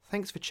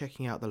Thanks for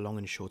checking out the Long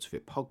and Short of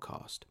It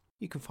podcast.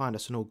 You can find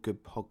us on all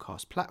good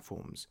podcast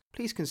platforms.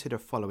 Please consider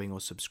following or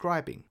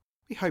subscribing.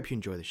 We hope you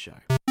enjoy the show.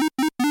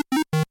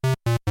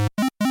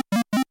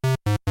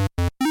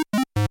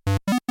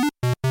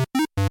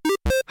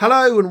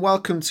 Hello and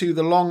welcome to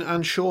The Long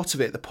and Short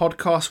of It, the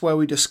podcast where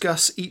we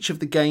discuss each of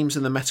the games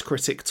in the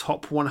Metacritic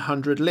Top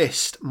 100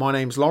 list. My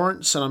name's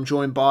Lawrence and I'm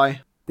joined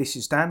by... This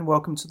is Dan.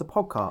 Welcome to the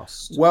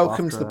podcast.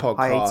 Welcome to the podcast.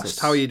 Hiatus.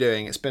 How are you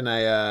doing? It's been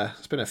a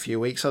few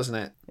weeks, hasn't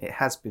it? It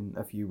has been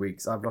a few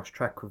weeks. I've lost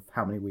track of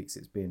how many weeks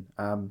it's been.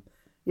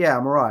 Yeah,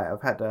 I'm alright.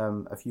 I've had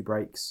a few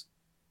breaks.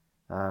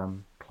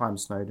 Climbed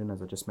Snowdon,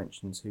 as I just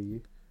mentioned to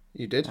you.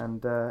 You did?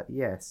 And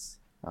yes,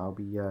 I'll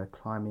be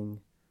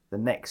climbing the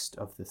next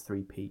of the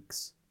three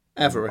peaks.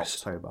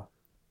 Everest. In October.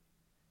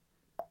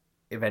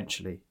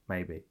 Eventually,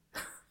 maybe.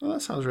 Well,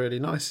 that sounds really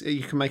nice.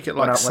 You can make it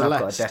like Celeste. When I've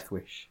got a death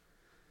wish.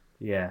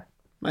 Yeah.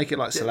 Make it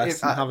like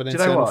Celeste and have an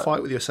internal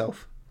fight with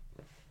yourself.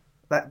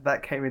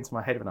 That came into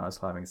my head when I was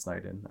climbing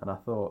Snowdon, and I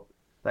thought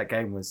that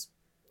game was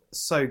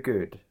so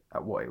good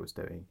at what it was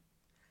doing.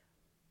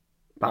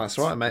 But, that's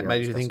right. It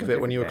made you think of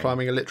it when you were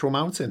climbing a literal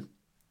mountain.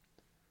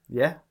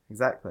 Yeah,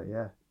 exactly.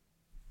 Yeah.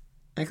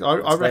 I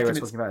reckon we're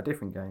talking about a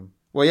different game.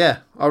 Well, yeah,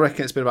 I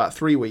reckon it's been about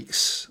 3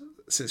 weeks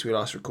since we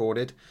last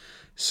recorded,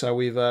 so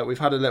we've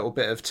had a little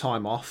bit of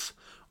time off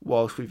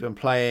whilst we've been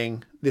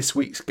playing this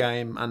week's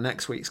game and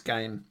next week's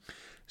game.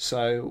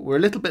 So we're a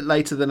little bit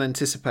later than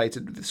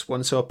anticipated with this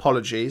one, so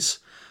apologies.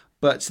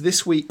 But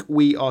this week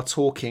we are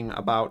talking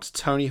about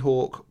Tony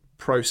Hawk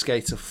Pro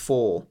Skater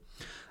 4.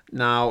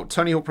 Now,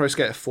 Tony Hawk Pro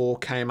Skater 4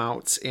 came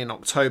out in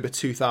October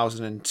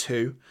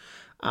 2002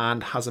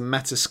 and has a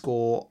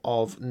Metascore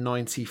of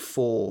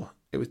 94.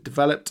 It was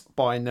developed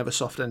by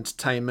Neversoft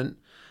Entertainment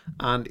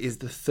and is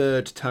the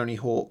third Tony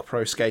Hawk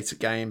Pro Skater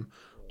game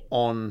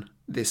on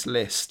this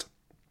list.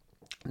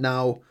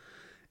 Now,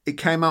 it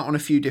came out on a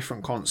few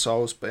different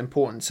consoles, but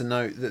important to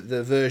note that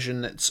the version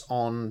that's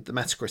on the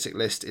Metacritic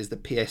list is the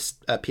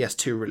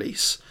PS2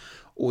 release,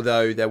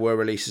 although there were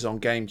releases on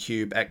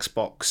GameCube,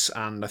 Xbox,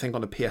 and I think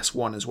on the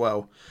PS1 as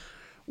well,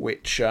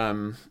 which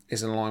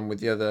is in line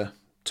with the other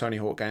Tony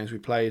Hawk games we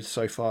played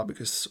so far,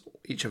 because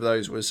each of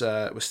those was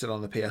still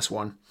on the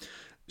PS1.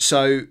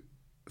 So,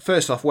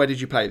 first off, where did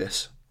you play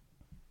this?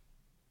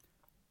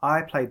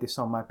 I played this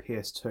on my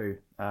PS2.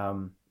 I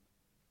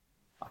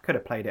could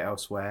have played it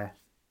elsewhere,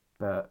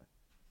 but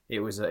it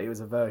was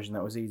a version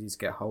that was easy to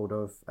get hold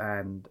of,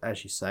 and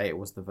as you say, it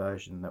was the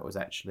version that was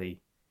actually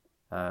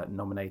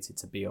nominated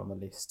to be on the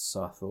list.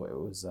 So I thought it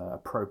was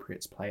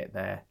appropriate to play it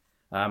there.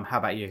 How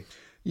about you?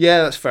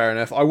 Yeah, that's fair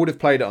enough. I would have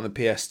played it on the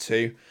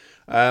PS2.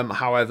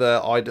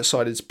 However, I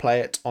decided to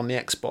play it on the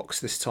Xbox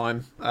this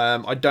time.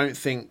 I don't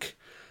think...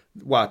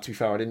 Well, to be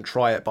fair, I didn't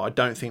try it, but I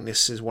don't think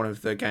this is one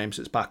of the games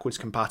that's backwards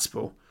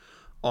compatible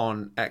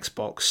on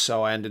Xbox,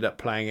 so I ended up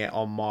playing it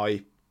on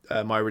my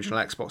original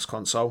Xbox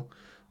console.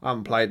 I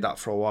haven't played that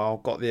for a while.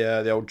 Got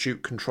the old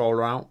Duke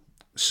controller out,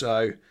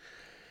 so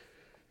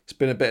it's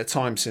been a bit of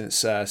time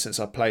since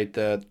I played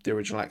the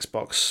original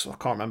Xbox. I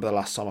can't remember the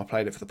last time I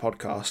played it for the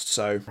podcast.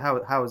 So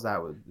how was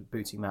that with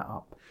booting that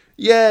up?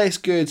 Yeah, it's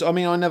good. I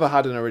mean, I never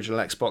had an original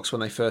Xbox when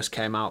they first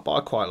came out, but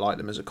I quite like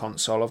them as a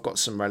console. I've got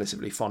some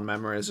relatively fond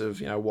memories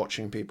of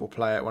watching people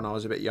play it when I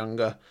was a bit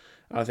younger.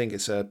 I think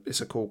it's a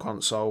cool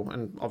console,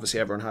 and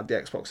obviously everyone had the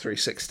Xbox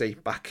 360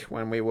 back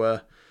when we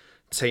were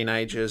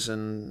teenagers,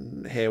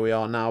 and here we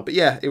are now. But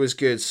yeah, it was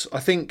good. I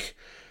think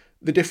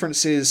the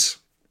differences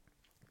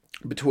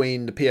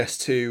between the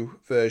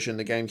PS2 version,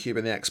 the GameCube,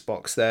 and the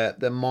Xbox,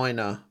 they're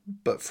minor,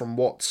 but from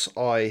what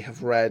I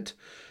have read,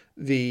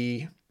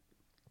 the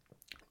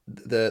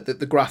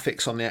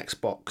graphics on the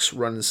Xbox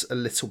runs a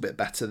little bit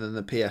better than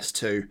the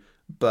PS2,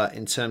 but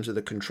in terms of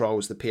the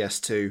controls, the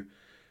PS2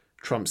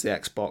 trumps the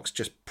Xbox,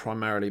 just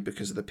primarily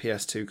because the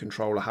PS2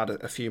 controller had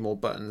a few more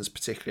buttons,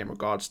 particularly in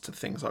regards to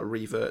things like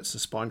reverts and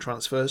spine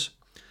transfers.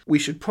 We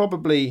should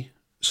probably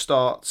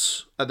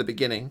start at the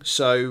beginning.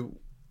 So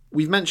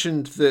we've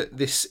mentioned that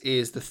this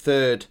is the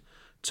third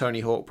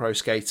Tony Hawk Pro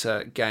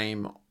Skater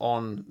game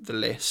on the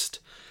list.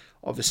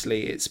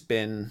 Obviously, it's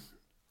been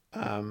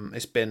a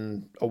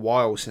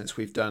while since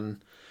we've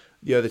done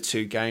the other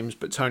two games,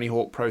 but Tony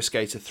Hawk Pro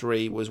Skater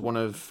 3 was one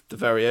of the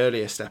very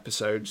earliest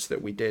episodes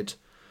that we did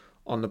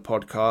on the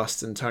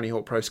podcast, and Tony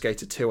Hawk Pro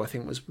Skater 2 I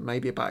think was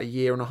maybe about a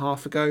year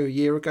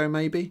ago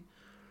maybe.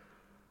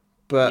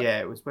 But yeah,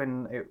 it was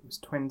when it was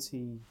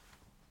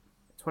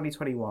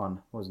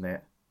 2021, wasn't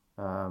it?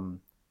 Or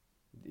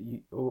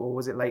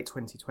was it late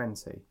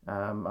 2020?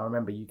 I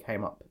remember you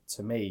came up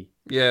to me.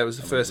 Yeah, it was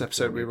the first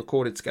episode we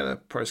recorded together,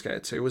 Pro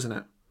Skater 2, wasn't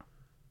it?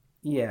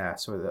 Yeah,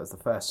 so that was the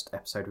first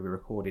episode we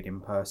recorded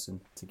in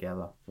person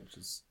together, which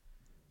is,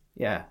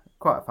 yeah,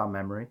 quite a fun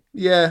memory.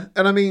 Yeah,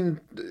 and I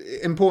mean,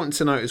 important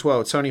to note as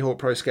well, Tony Hawk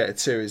Pro Skater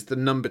 2 is the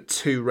number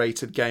 2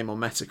 rated game on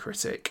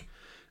Metacritic.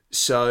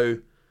 So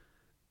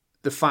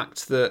the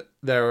fact that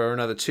there are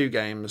another 2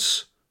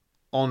 games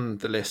on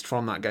the list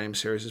from that game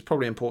series is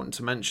probably important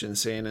to mention,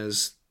 seeing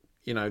as,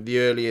 the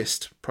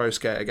earliest Pro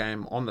Skater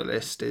game on the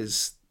list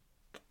is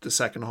the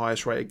second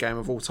highest rated game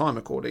of all time,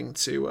 according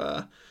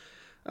to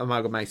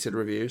amalgamated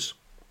reviews.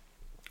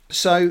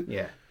 So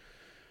Yeah.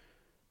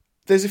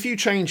 there's a few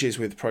changes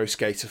with Pro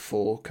Skater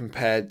 4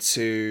 compared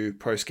to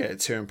Pro Skater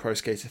 2 and Pro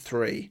Skater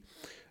 3.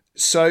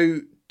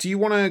 So do you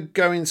want to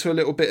go into a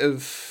little bit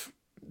of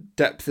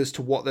depth as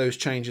to what those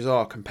changes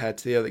are compared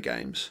to the other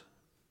games?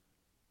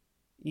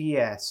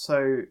 Yeah,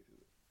 so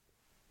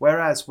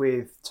whereas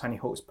with Tony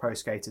Hawk's Pro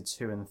Skater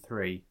 2 and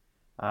 3,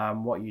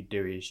 what you'd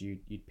do is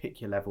you'd pick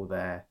your level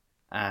there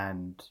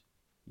and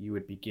you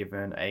would be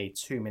given a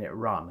 2-minute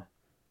run.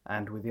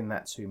 And within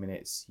that 2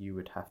 minutes, you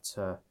would have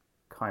to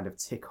kind of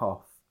tick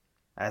off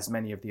as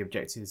many of the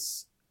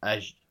objectives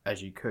as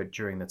you could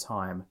during the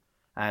time.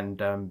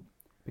 And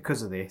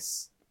because of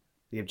this,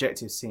 the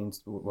objectives seemed,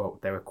 well,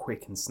 they were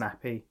quick and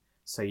snappy.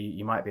 So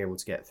you might be able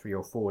to get 3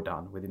 or 4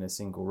 done within a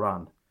single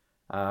run.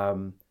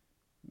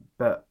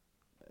 But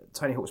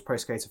Tony Hawk's Pro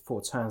Skater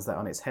 4 turns that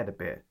on its head a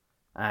bit,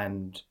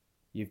 and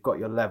you've got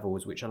your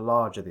levels which are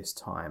larger this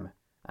time,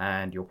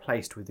 and you're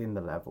placed within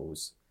the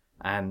levels.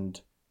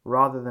 And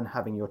rather than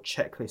having your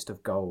checklist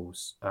of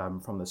goals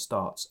from the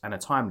start and a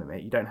time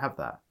limit, you don't have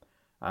that.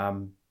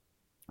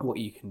 What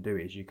you can do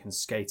is you can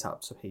skate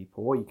up to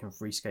people, or you can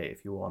free skate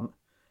if you want,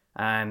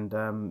 and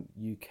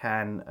you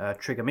can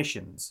trigger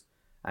missions.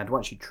 And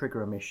once you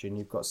trigger a mission,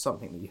 you've got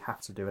something that you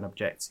have to do, an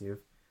objective,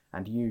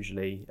 and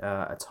usually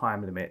a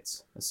time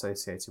limit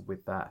associated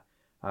with that,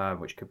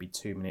 which could be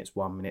 2 minutes,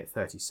 1 minute,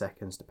 30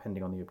 seconds,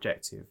 depending on the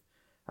objective.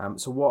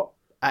 So what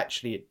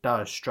actually it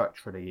does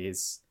structurally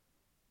is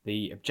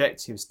the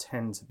objectives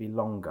tend to be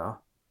longer,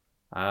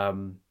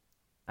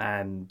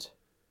 and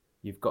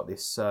you've got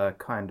this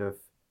kind of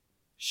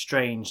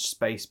strange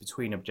space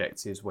between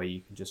objectives where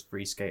you can just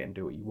free skate and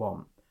do what you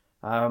want.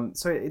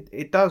 So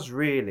it does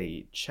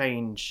really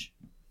change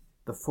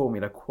the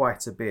formula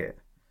quite a bit.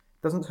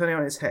 It doesn't turn it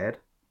on its head.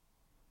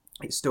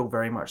 It's still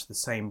very much the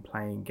same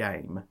playing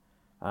game,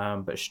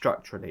 but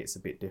structurally it's a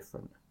bit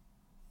different.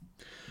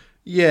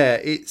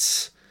 Yeah,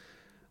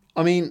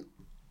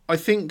 I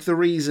think the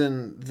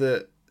reason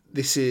that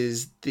this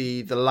is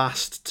the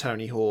last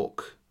Tony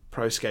Hawk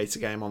Pro Skater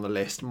game on the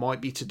list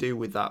might be to do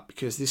with that,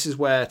 because this is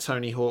where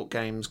Tony Hawk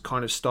games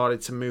kind of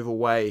started to move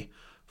away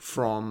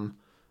from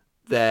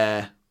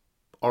their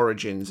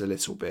origins a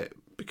little bit.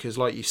 Because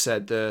like you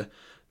said, the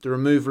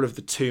removal of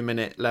the 2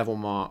 minute level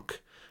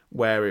mark,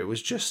 where it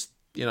was just,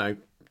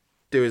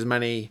 do as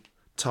many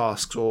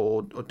tasks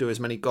or do as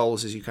many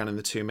goals as you can in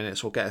the 2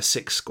 minutes, or get a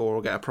 6 score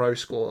or get a pro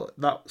score,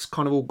 that's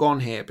kind of all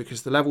gone here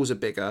because the levels are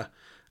bigger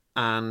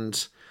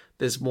and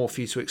there's more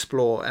for you to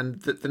explore.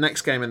 And the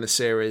next game in the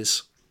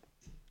series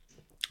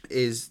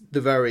is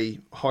the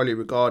very highly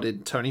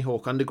regarded Tony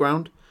Hawk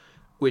Underground,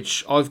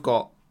 which I've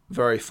got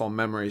very fond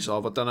memories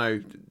of. I don't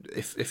know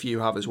if you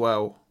have as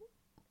well.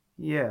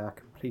 Yeah, I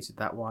completed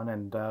that one,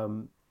 and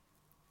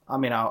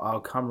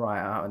I'll come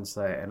right out and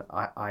say, and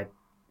I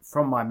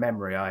from my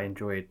memory, I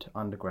enjoyed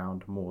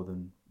Underground more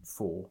than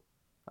 4,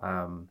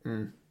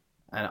 and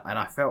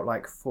I felt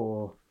like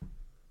 4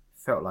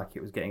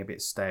 it was getting a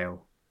bit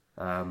stale,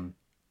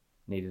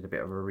 needed a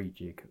bit of a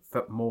rejig,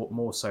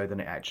 more so than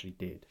it actually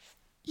did.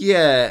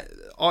 Yeah,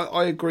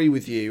 I agree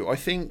with you. I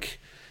think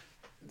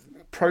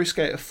Pro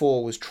Skater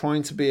 4 was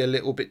trying to be a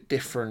little bit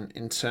different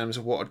in terms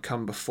of what had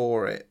come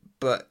before it,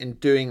 but in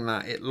doing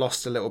that, it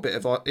lost a little bit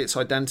of its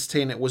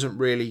identity and it wasn't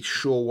really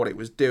sure what it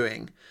was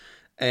doing.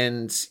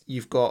 And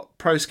you've got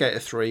Pro Skater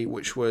 3,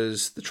 which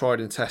was the tried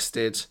and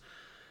tested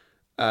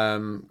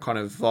kind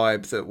of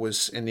vibe that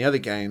was in the other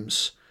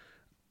games.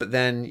 But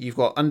then you've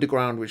got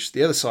Underground, which is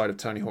the other side of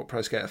Tony Hawk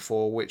Pro Skater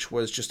 4, which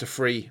was just a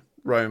free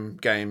roam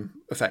game,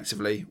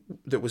 effectively,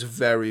 that was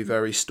very,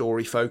 very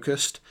story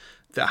focused,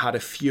 that had a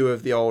few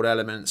of the old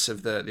elements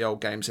of the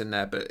old games in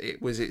there, but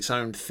it was its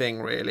own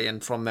thing, really.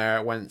 And from there,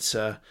 it went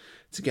to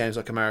games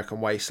like American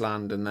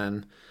Wasteland, and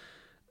then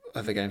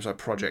other games like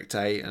Project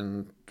 8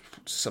 and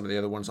some of the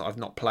other ones that I've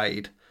not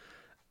played.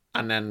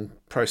 And then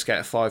Pro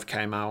Skater 5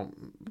 came out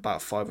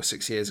about 5 or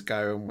 6 years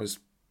ago and was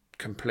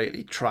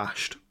completely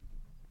trashed.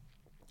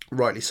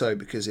 Rightly so,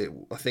 because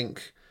I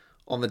think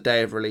on the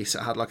day of release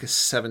it had like a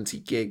 70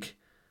 gig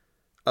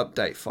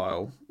update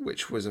file,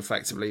 which was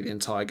effectively the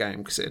entire game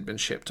because it had been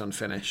shipped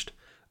unfinished.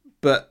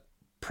 But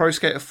Pro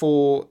Skater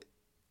 4,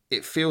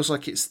 it feels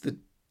like it's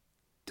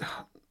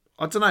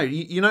I don't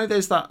know,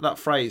 there's that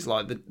phrase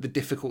like the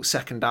difficult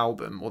second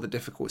album or the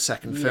difficult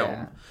second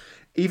film.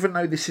 Even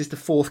though this is the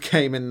 4th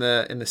game in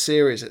the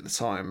series at the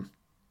time,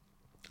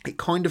 it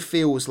kind of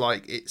feels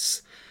like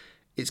it's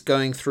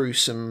going through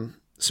some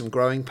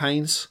growing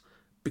pains,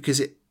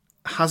 because it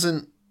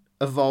hasn't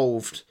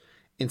evolved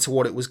into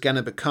what it was going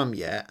to become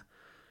yet,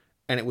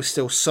 and it was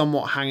still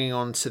somewhat hanging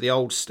on to the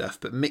old stuff,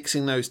 but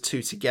mixing those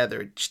two together,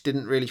 it just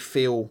didn't really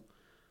feel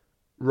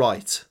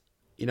right,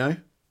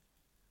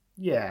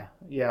 Yeah,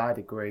 I'd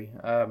agree.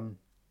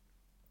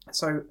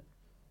 So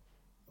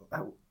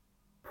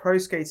Pro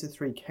Skater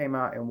 3 came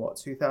out in what,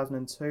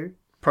 2002?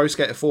 Pro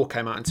Skater 4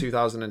 came out in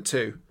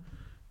 2002.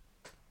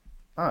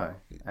 Oh,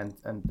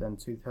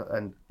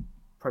 and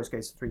Pro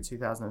Skater 3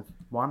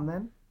 2001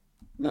 then?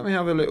 Let me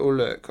have a little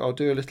look. I'll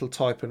do a little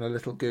type and a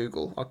little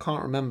Google. I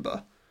can't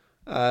remember.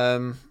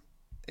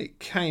 It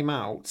came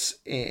out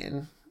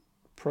in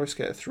Pro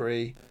Skater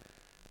 3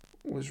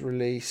 was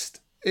released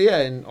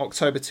in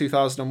October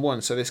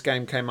 2001. So this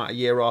game came out a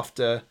year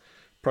after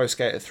Pro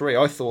Skater 3.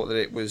 I thought that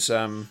it was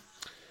I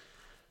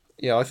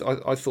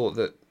thought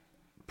that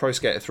Pro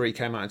Skater 3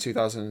 came out in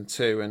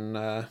 2002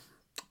 and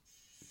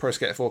Pro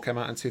Skater 4 came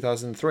out in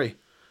 2003.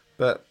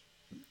 But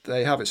there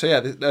you have it. So yeah,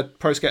 the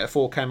Pro Skater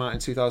 4 came out in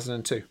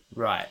 2002.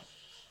 Right.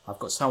 I've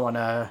got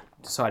someone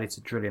decided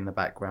to drill in the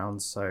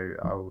background, so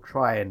I will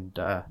try and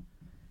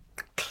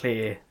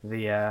clear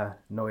the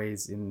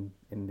noise in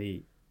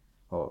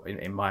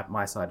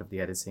my side of the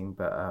editing.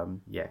 But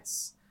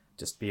yes,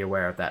 just be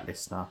aware of that,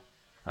 listener.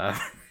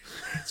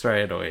 It's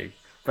very annoying.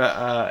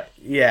 But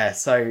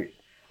so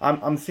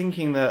I'm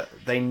thinking that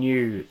they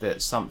knew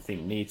that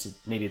something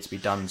needed to be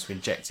done to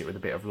inject it with a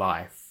bit of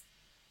life,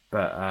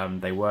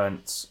 but they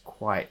weren't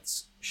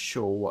quite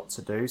sure what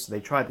to do. So they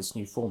tried this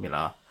new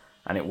formula,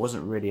 and it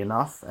wasn't really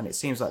enough. And it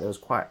seems like there was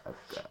quite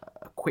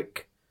a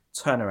quick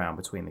turnaround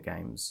between the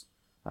games.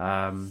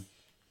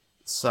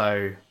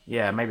 So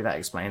yeah, maybe that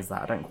explains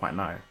that. I don't quite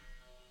know.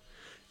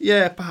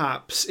 Yeah,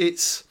 perhaps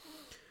it's.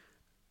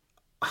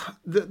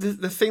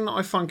 The thing that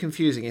I find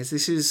confusing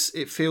is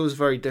it feels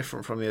very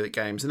different from the other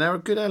games, and there are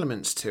good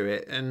elements to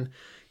it, and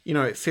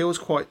it feels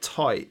quite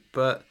tight.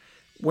 But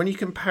when you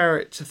compare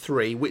it to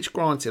 3, which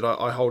granted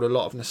I hold a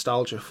lot of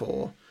nostalgia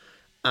for,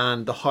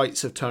 and the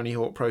heights of Tony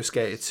Hawk Pro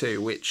Skater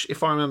 2, which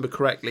if I remember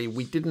correctly,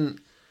 we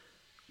didn't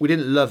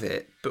love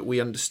it, but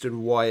we understood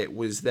why it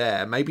was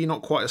there. Maybe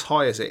not quite as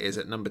high as it is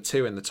at number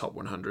 2 in the top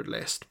 100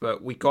 list,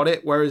 but we got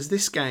it. Whereas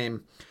this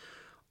game,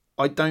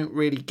 I don't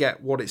really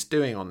get what it's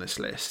doing on this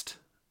list.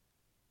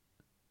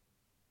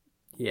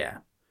 Yeah,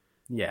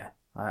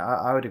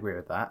 I would agree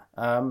with that.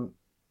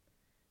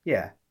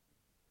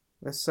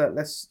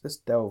 Let's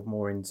delve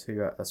more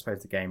into I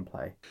suppose the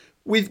gameplay.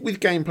 With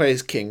gameplay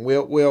as king, we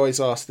always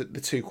ask the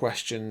 2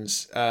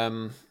 questions.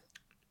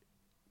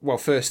 Well,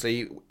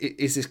 firstly,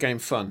 is this game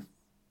fun?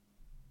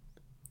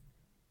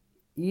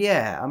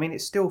 Yeah, I mean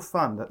it's still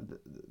fun.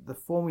 The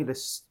formula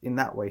in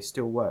that way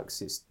still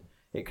works.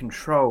 It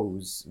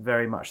controls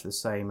very much the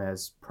same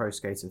as Pro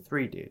Skater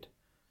 3 did.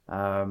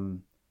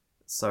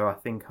 So I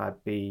think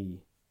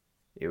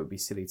it would be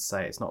silly to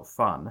say it's not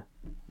fun.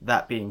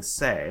 That being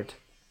said,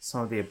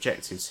 some of the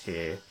objectives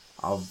here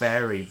are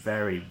very,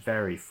 very,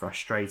 very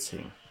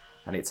frustrating,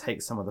 and it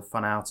takes some of the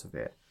fun out of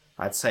it.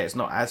 I'd say it's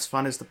not as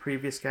fun as the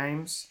previous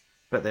games,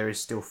 but there is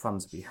still fun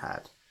to be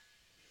had.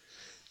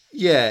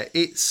 Yeah,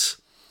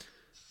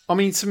 I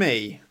mean, to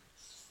me,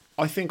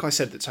 I think I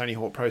said that Tony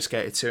Hawk Pro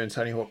Skater 2 and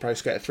Tony Hawk Pro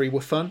Skater 3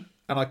 were fun,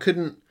 and I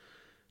couldn't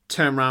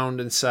turn around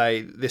and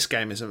say this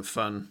game isn't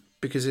fun,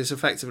 because it's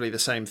effectively the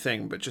same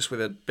thing, but just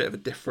with a bit of a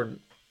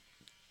different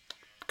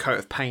coat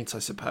of paint, I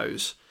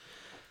suppose.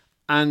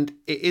 And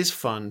it is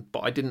fun, but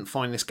I didn't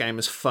find this game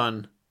as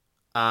fun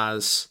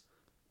as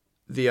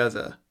the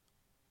other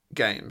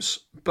games.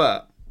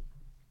 But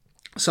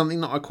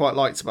something that I quite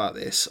liked about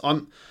this,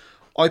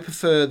 I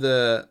prefer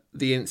the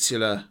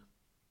insular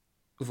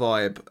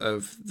vibe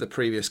of the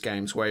previous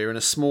games, where you're in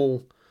a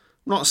small,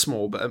 not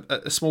small, but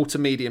a small to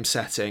medium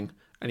setting,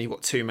 and you've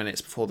got 2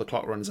 minutes before the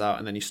clock runs out,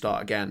 and then you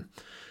start again.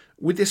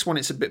 With this one,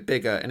 it's a bit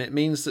bigger, and it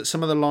means that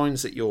some of the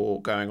lines that you're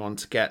going on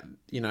to get,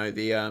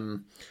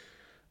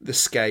 the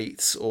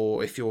skates,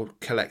 or if you're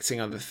collecting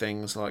other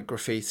things like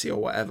graffiti or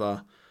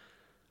whatever,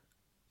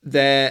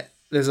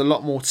 there's a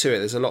lot more to it.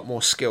 There's a lot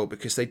more skill,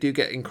 because they do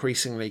get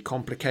increasingly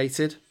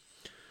complicated.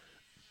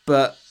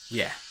 But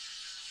yeah,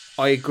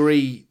 I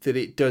agree that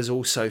it does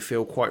also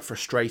feel quite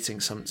frustrating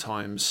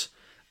sometimes,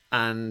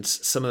 and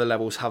some of the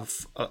levels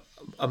have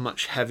a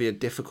much heavier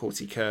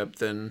difficulty curve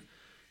than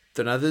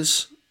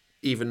others,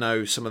 even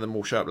though some of them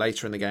will show up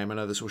later in the game and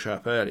others will show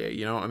up earlier.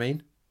 You know what I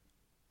mean?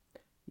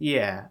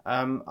 Yeah,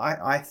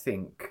 I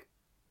think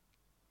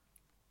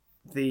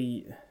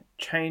the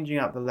changing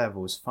up the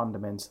levels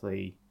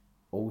fundamentally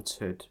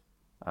altered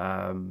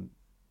the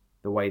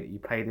way that you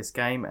play this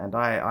game, and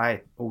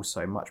I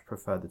also much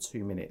prefer the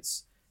 2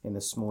 minutes in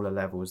the smaller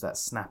levels, that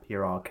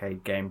snappier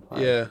arcade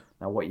gameplay. Yeah.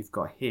 Now what you've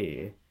got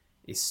here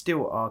is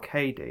still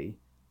arcadey,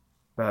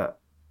 but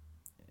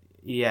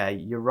yeah,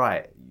 you're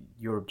right.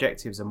 Your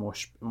objectives are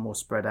more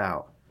spread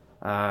out.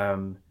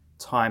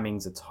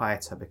 Timings are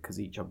tighter because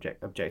each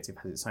objective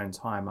has its own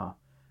timer,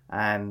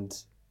 and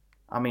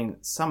I mean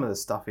some of the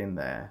stuff in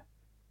there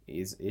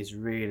is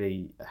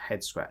really a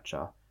head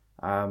scratcher.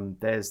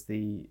 There's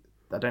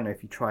I don't know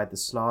if you tried the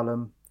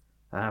slalom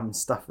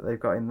stuff that they've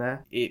got in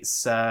there.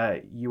 It's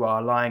you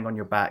are lying on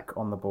your back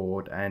on the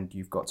board, and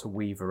you've got to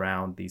weave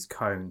around these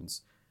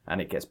cones, and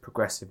it gets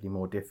progressively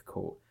more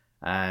difficult.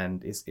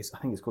 And I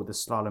think it's called the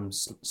slalom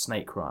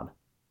snake run.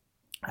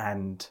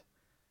 And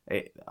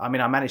I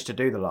managed to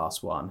do the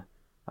last one,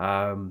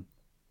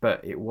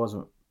 but it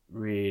wasn't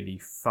really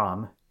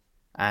fun.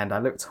 And I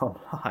looked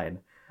online,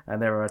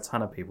 and there were a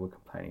ton of people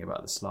complaining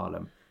about the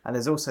slalom. And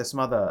there's also some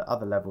other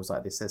levels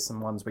like this. There's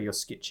some ones where you're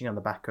skitching on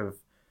the back of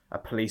a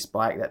police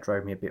bike that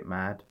drove me a bit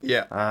mad.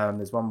 Yeah.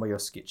 There's one where you're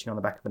skitching on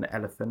the back of an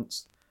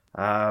elephant.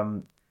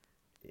 Um,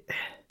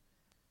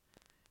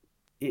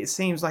 it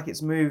seems like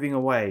it's moving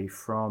away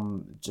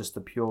from just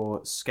the pure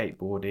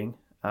skateboarding,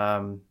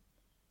 and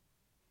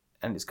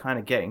it's kind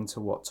of getting to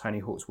what Tony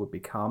Hawk's would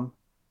become,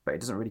 but it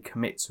doesn't really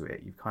commit to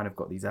it. You've kind of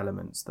got these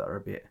elements that are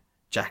a bit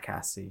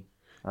jackassy.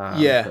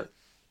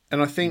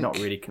 And I think not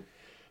really.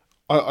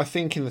 I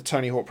think in the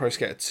Tony Hawk Pro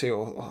Skater 2,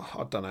 or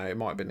I don't know, it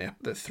might have been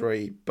the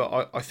 3,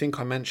 but I think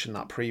I mentioned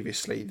that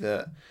previously,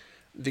 that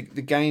the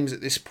games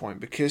at this point,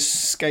 because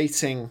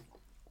skating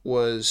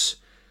was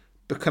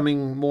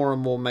becoming more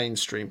and more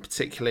mainstream,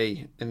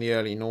 particularly in the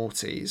early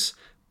noughties,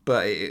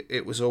 but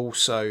it was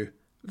also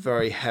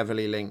very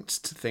heavily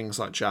linked to things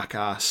like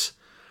Jackass.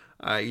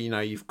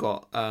 You've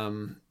got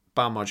Bam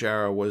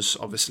Margera was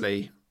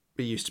obviously,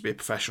 he used to be a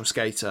professional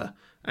skater,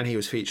 and he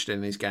was featured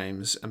in these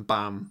games, and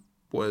Bam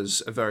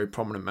was a very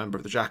prominent member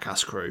of the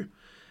Jackass crew.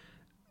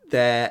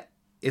 There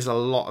is a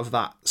lot of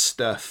that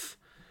stuff,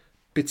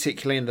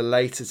 particularly in the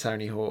later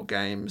Tony Hawk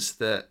games,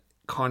 that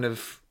kind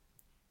of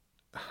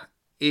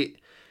it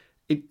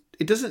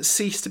doesn't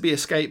cease to be a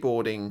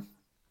skateboarding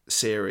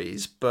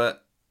series,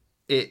 but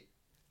it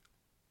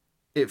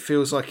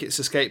feels like it's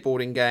a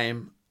skateboarding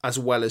game as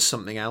well as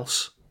something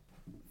else.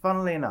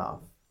 Funnily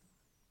enough,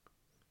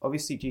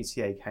 obviously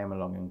GTA came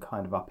along and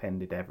kind of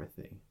upended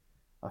everything.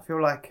 I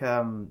feel like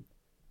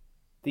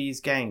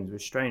these games were,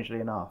 strangely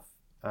enough,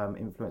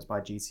 influenced by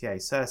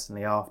GTA.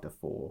 Certainly after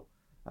 4,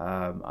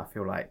 I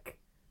feel like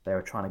they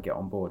were trying to get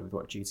on board with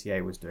what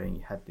GTA was doing.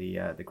 You had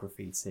the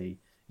graffiti,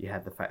 you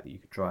had the fact that you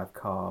could drive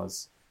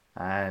cars,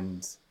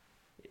 and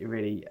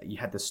you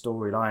had the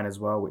storyline as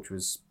well, which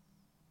was,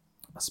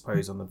 I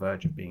suppose, on the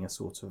verge of being a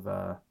sort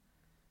of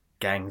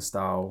gang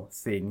style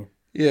thing.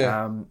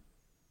 Yeah.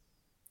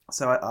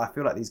 So I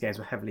feel like these games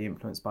were heavily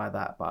influenced by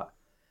that, but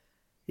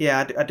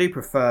yeah, I do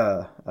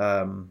prefer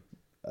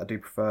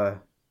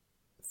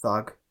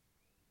Thug,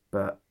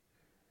 but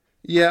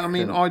yeah, I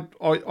mean, I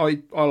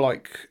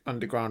like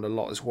Underground a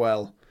lot as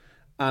well,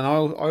 and I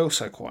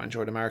also quite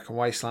enjoyed American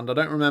Wasteland. I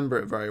don't remember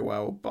it very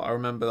well, but I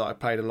remember that I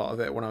played a lot of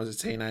it when I was a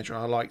teenager,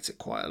 and I liked it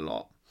quite a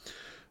lot.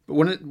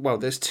 But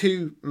there's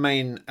two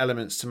main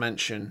elements to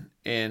mention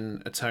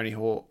in a Tony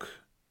Hawk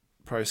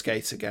Pro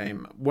Skater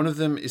game. One of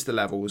them is the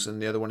levels,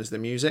 and the other one is the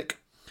music.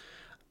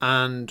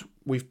 And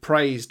we've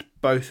praised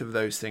both of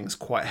those things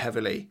quite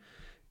heavily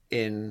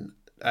in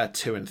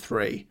 2 and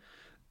 3.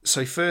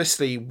 So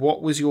firstly,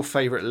 what was your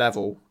favourite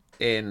level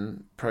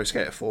in Pro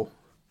Skater 4?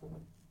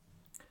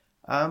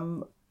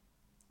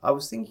 I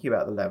was thinking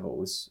about the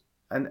levels,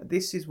 and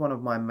this is one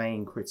of my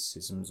main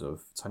criticisms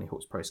of Tony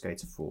Hawk's Pro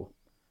Skater 4.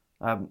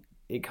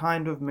 It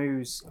kind of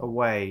moves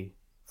away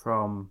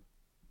from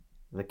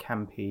the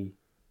campy,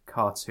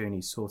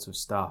 cartoony sort of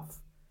stuff,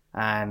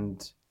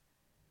 and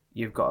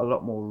you've got a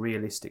lot more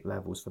realistic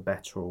levels, for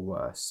better or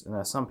worse.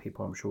 And some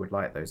people, I'm sure, would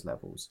like those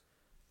levels.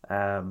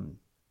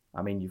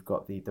 I mean, you've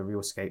got the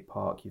real skate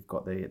park, you've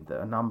got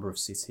a number of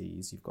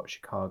cities, you've got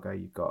Chicago,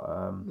 you've got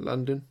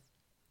London.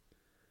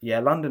 Yeah,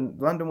 London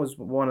was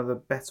one of the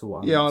better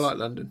ones. Yeah, I like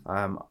London.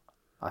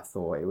 I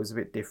thought it was a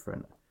bit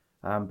different.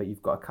 But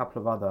you've got a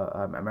couple of other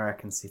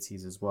American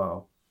cities as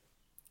well.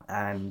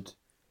 And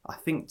I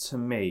think, to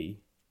me,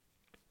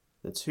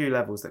 the two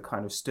levels that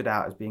kind of stood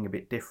out as being a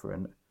bit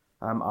different,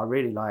 I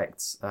really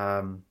liked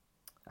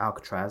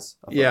Alcatraz.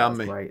 I thought that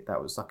was great.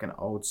 That was like an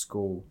old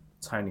school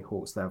Tony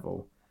Hawk's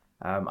level.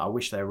 I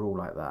wish they were all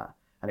like that.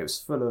 And it was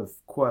full of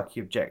quirky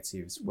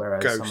objectives,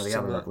 whereas some of the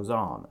other levels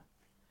aren't.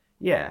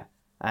 Yeah.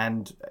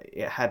 And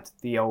it had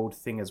the old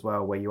thing as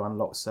well, where you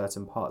unlock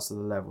certain parts of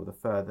the level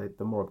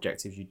the more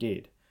objectives you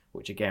did,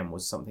 which again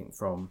was something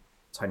from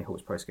Tony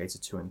Hawk's Pro Skater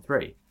 2 and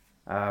 3.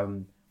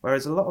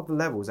 Whereas a lot of the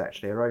levels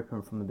actually are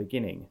open from the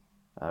beginning,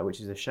 which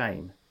is a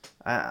shame.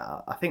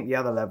 I think the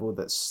other level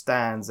that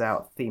stands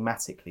out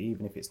thematically,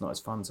 even if it's not as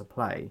fun to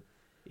play,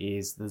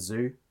 is the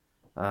zoo.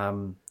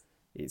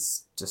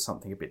 It's just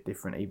something a bit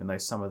different, even though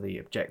some of the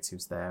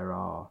objectives there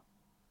are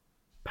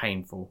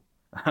painful.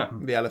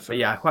 The elephant. But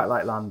yeah, I quite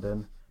like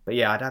London. But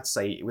yeah, I'd have to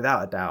say,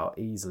 without a doubt,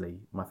 easily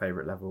my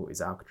favourite level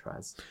is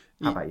Alcatraz.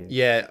 How about you?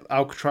 Yeah,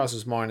 Alcatraz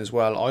was mine as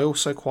well. I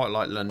also quite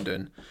like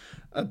London.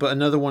 But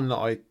another one that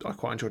I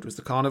quite enjoyed was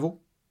the Carnival.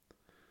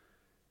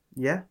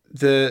 Yeah.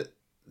 The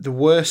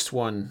worst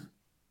one,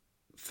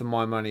 for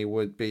my money,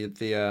 would be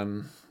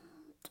the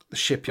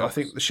shipyard. I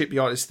think the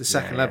shipyard is the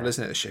second level,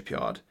 isn't it? The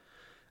shipyard.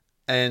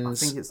 And I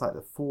think it's like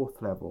the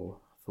 4th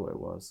level, I thought it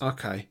was.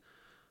 Okay.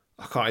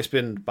 It's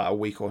been about a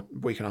week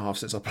and a half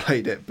since I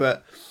played it,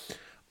 but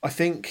I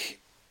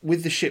think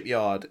with the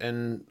shipyard,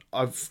 and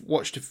I've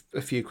watched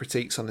a few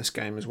critiques on this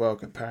game as well,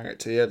 comparing it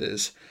to the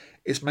others,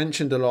 it's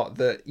mentioned a lot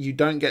that you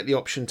don't get the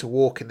option to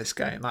walk in this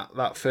game.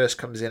 That first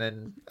comes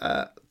in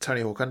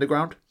Tony Hawk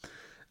Underground.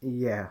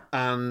 Yeah.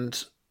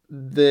 And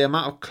the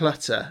amount of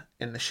clutter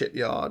in the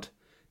shipyard,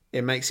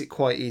 it makes it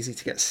quite easy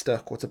to get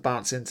stuck or to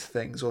bounce into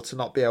things or to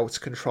not be able to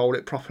control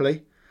it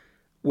properly,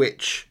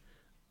 which,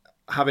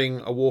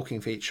 having a walking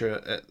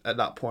feature at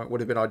that point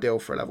would have been ideal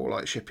for a level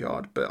like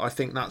Shipyard. But I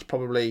think that's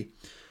probably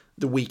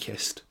the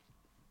weakest.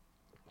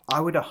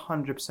 I would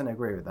 100%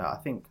 agree with that. I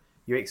think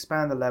you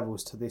expand the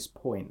levels to this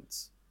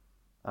point,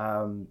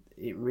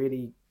 it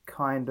really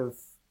kind of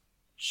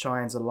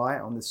shines a light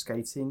on the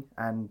skating,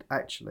 and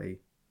actually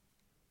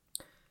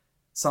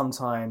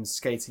sometimes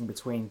skating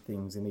between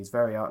things in these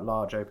very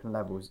large open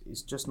levels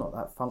is just not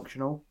that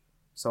functional.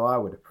 So I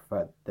would have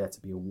preferred there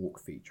to be a walk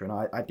feature, and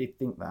I did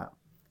think that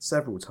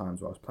several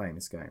times while I was playing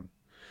this game.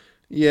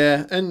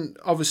 Yeah, and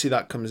obviously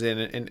that comes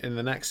in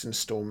the next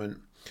instalment.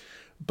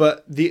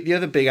 But the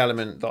other big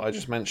element that I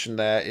just mentioned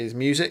there is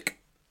music.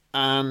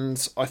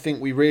 And I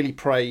think we really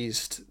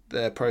praised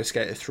the Pro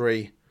Skater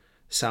 3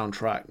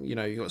 soundtrack. You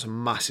know, you got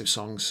some massive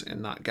songs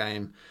in that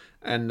game.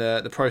 And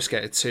the Pro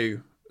Skater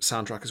 2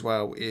 soundtrack as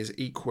well is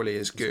equally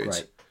as good. It's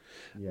great.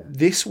 Yeah.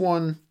 This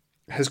one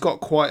has got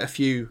quite a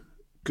few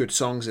good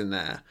songs in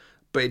there,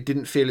 but it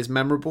didn't feel as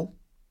memorable.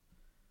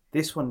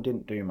 This one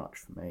didn't do much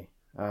for me.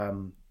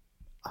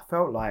 I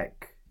felt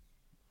like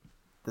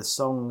the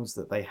songs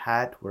that they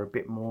had were a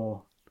bit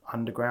more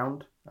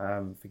underground,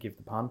 forgive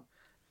the pun,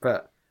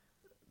 but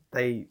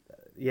they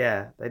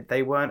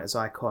weren't as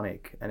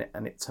iconic,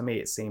 and to me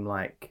it seemed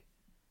like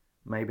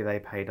maybe they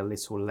paid a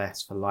little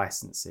less for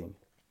licensing.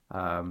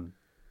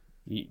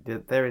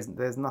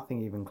 There's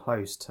nothing even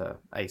close to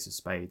Ace of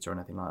Spades or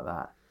anything like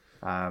that.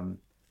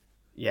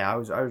 I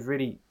was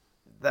really,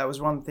 that was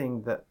one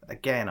thing that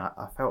again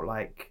I felt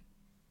like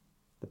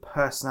the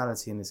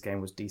personality in this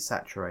game was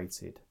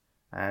desaturated,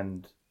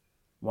 and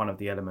one of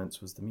the elements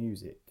was the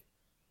music.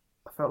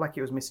 I felt like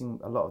it was missing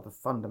a lot of the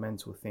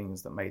fundamental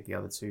things that made the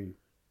other two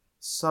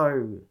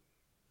so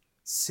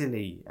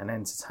silly and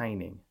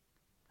entertaining.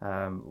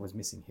 Was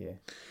missing here.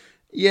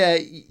 Yeah,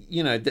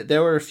 you know,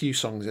 there were a few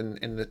songs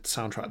in the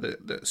soundtrack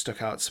that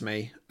stuck out to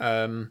me.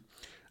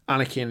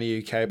 Anarchy in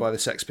the UK by the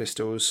Sex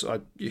Pistols.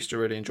 I used to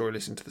really enjoy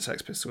listening to the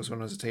Sex Pistols when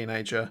I was a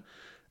teenager.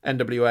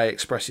 NWA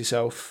Express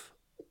Yourself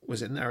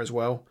was in there as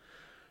well.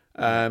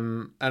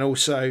 And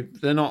also,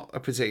 they're not a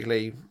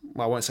particularly,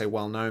 well, I won't say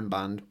well-known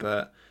band,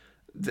 but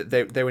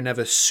they were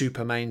never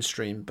super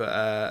mainstream, but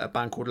a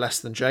band called Less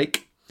Than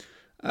Jake,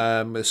 with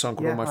a song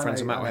called All My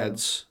Friends Are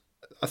Metalheads.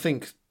 I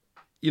think,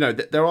 you know,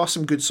 there are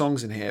some good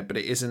songs in here, but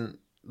it isn't,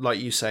 like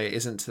you say, it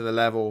isn't to the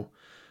level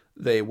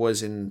that it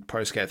was in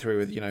Pro Skater 3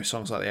 with, you know,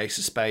 songs like the Ace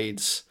of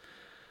Spades.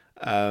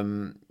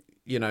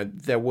 You know,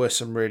 there were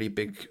some really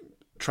big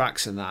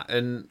tracks in that.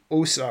 And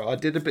also, I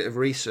did a bit of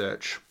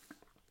research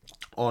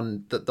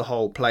on the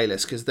whole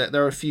playlist, because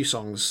there are a few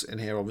songs in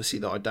here, obviously,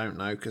 that I don't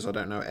know, because I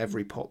don't know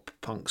every pop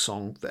punk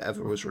song that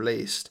ever was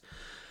released.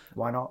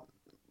 Why not?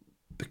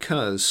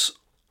 Because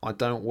I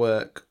don't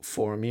work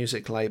for a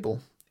music label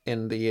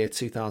in the year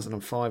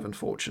 2005,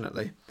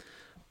 unfortunately.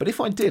 But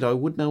if I did, I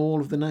would know all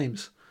of the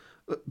names.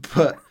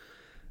 But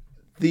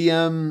the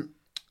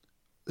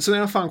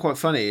something I found quite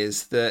funny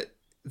is that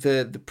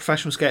the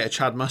professional skater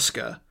Chad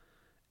Musker,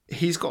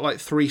 he's got like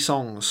 3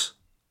 songs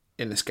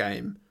in this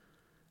game.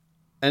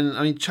 And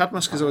I mean, Chad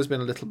Musker's always been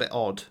a little bit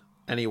odd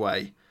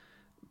anyway,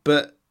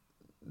 but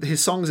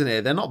his songs in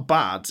here, they're not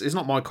bad. It's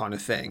not my kind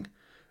of thing,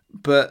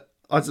 but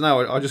I don't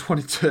know. I just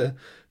wanted to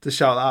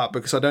shout that out,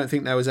 because I don't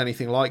think there was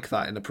anything like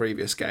that in the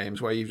previous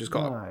games, where you've just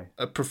got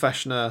a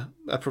professional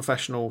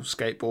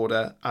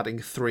skateboarder adding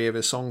 3 of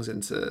his songs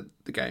into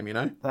the game. You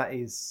know, that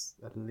is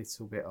a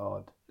little bit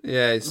odd.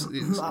 Yeah, it's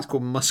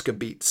called Musker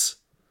Beats.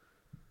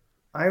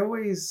 I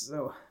always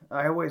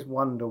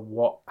wonder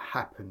what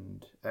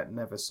happened at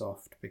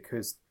Neversoft,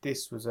 because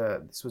this was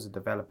a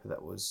developer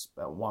that was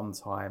at one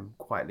time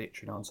quite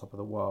literally on top of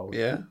the world.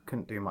 Yeah,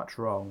 couldn't do much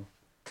wrong,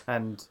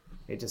 and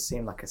it just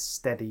seemed like a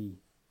steady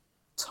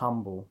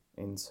tumble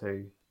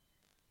into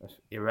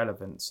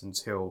irrelevance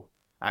until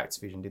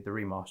Activision did the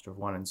remaster of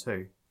 1 and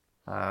 2.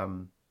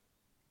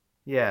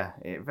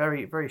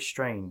 Very, very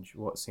strange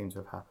what seems to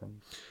have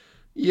happened.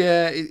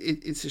 Yeah,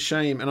 it's a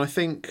shame, and I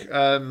think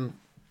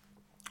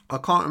I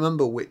can't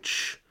remember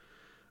which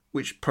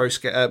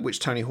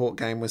Tony Hawk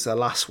game was their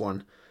last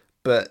one,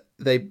 but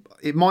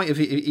it might have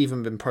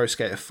even been Pro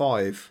Skater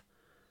 5.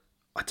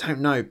 I don't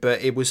know,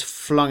 but it was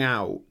flung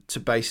out to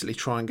basically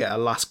try and get a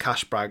last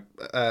cash grab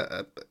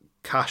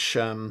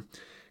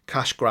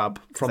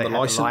from the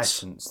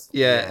license.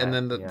 Yeah, and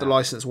then the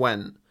license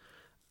went,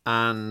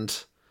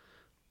 and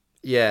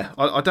yeah,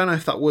 I don't know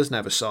if that was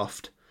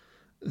Neversoft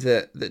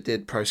that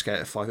did Pro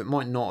Skater 5. It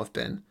might not have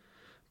been,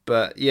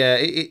 but yeah,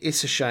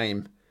 it's a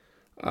shame.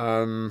 Do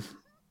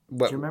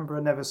you remember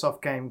a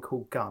Neversoft game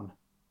called Gun?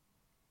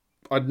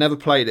 I'd never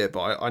played it,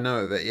 but I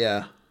know of it.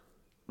 Yeah,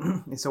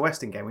 it's a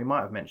Western game. We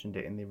might have mentioned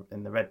it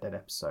in the Red Dead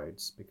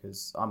episodes,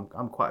 because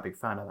I'm quite a big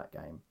fan of that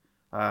game.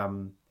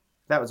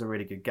 That was a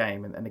really good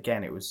game, and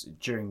again, it was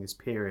during this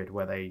period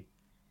where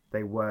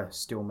they were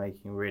still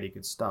making really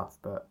good stuff.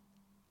 But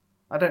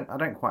I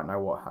don't quite know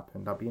what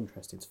happened. I'd be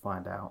interested to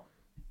find out.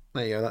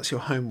 There you go. That's your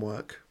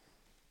homework.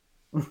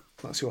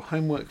 That's your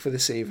homework for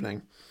this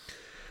evening.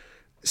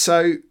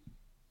 So,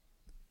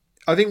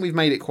 I think we've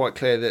made it quite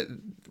clear that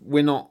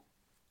we're not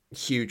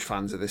huge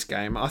fans of this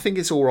game. I think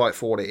it's all right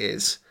for what it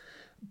is,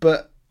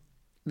 but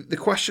the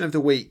question of the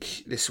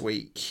week this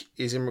week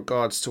is in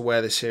regards to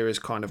where the series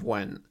kind of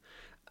went.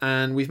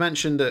 And we've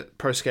mentioned that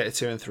Pro Skater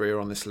 2 and 3 are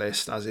on this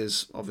list, as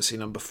is obviously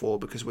number 4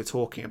 because we're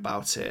talking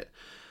about it.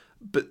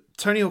 But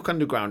Tony Hawk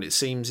Underground, it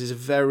seems, is a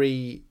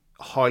very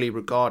highly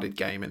regarded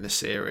game in the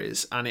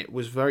series, and it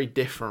was very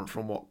different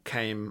from what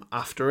came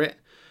after it.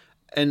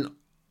 And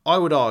I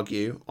would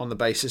argue, on the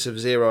basis of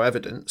zero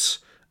evidence,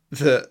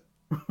 that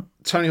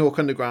Tony Hawk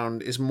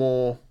Underground is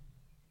more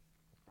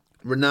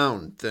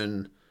renowned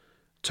than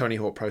Tony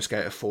Hawk Pro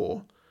Skater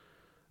 4.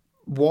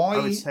 Why? I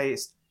would say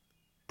it's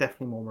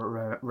definitely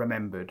more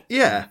remembered.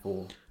 Yeah. Than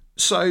 4.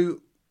 So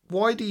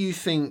why do you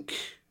think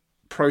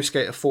Pro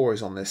Skater 4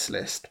 is on this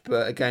list,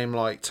 but a game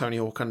like Tony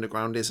Hawk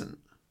Underground isn't?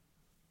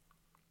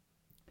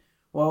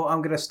 Well,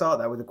 I'm going to start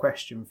that with a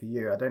question for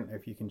you. I don't know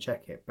if you can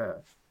check it,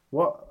 but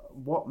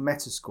what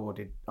Metascore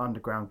did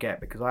Underground get?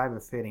 Because I have a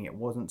feeling it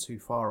wasn't too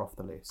far off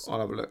the list. I'll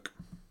have a look.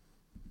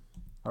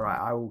 All right,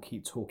 I will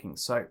keep talking.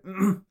 So,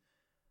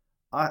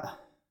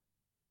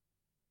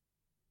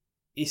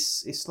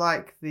 it's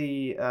like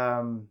the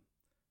I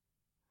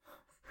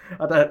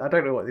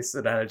don't know what this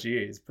analogy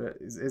is, but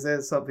is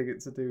there something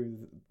to do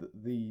with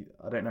the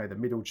I don't know, the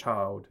middle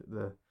child,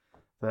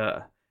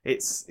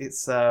 it's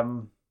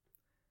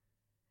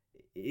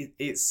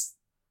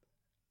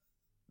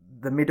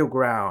the middle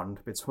ground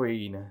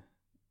between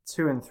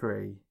 2 and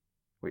 3,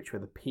 which were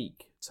the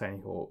peak Tony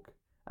Hawk,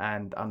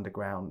 and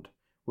Underground,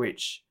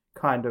 which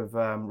kind of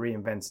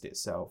reinvented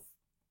itself,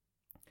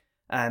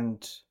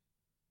 and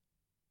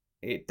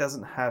it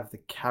doesn't have the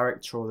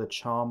character or the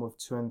charm of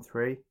 2 and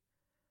 3,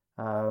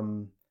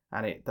 and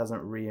it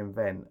doesn't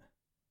reinvent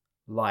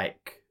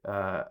like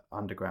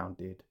Underground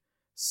did.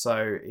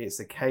 So it's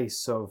a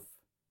case of,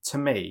 to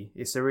me,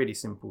 it's a really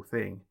simple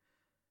thing.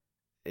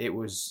 It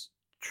was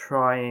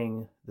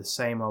trying the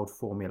same old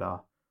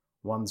formula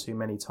one too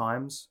many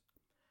times,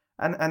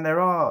 and there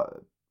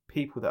are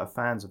people that are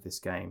fans of this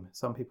game.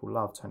 Some people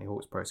love Tony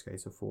Hawk's Pro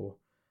Skater 4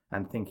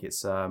 and think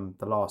it's the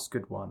last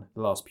good one,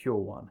 the last pure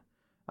one.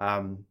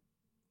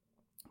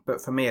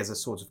 But for me, as a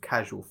sort of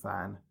casual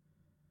fan,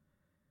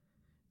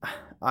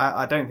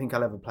 I don't think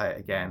I'll ever play it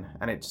again,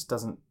 and it just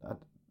doesn't.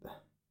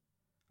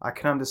 I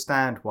can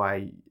understand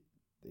why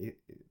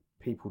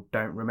people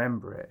don't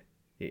remember it.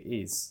 It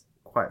is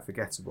quite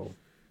forgettable.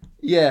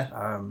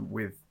 Yeah.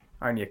 With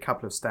only a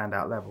couple of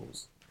standout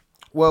levels.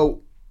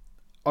 Well,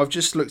 I've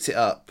just looked it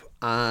up,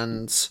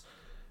 and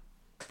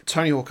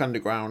Tony Hawk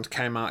Underground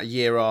came out a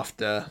year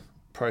after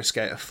Pro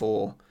Skater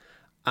 4,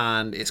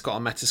 and it's got a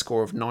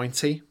Metascore of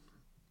 90,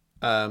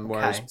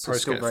 whereas Pro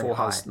Skater 4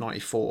 has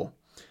 94.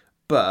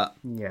 But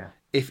yeah,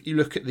 if you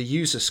look at the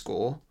user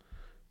score,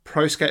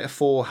 Pro Skater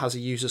 4 has a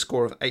user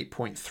score of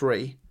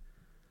 8.3,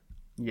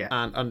 yeah,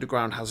 and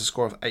Underground has a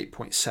score of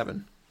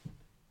 8.7.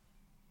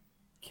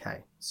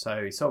 Okay, so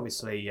it's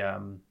obviously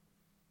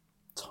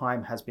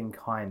time has been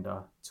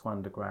kinder to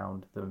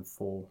Underground than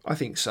 4. I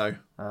think so.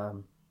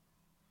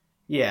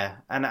 Yeah,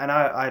 and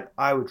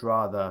I would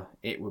rather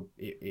it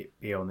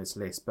be on this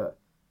list, but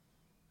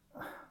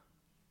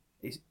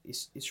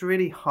it's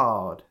really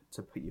hard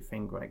to put your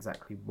finger on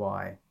exactly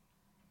why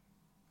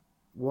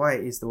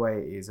it is the way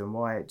it is, and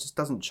why it just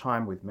doesn't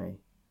chime with me.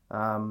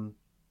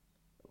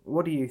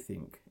 What do you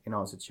think, in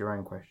answer to your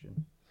own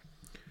question?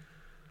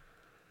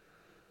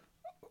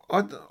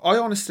 I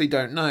honestly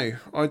don't know.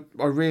 I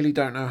really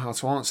don't know how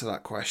to answer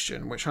that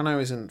question, which I know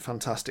isn't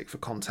fantastic for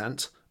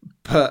content,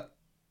 but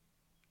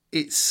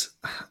it's...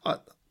 I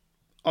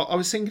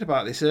was thinking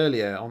about this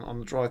earlier on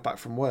the drive back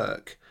from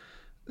work,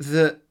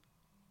 that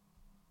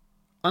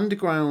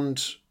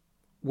Underground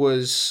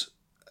was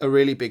a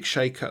really big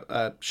shake-up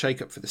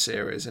for the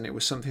series, and it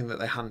was something that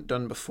they hadn't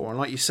done before. And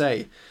like you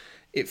say,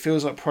 it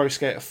feels like Pro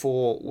Skater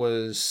 4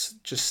 was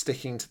just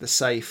sticking to the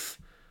safe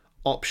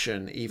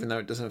option, even though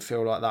it doesn't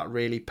feel like that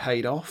really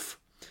paid off.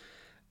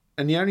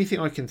 And the only thing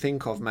I can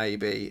think of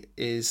maybe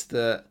is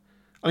that,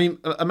 I mean,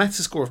 a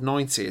Metascore of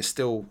 90 is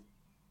still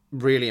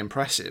really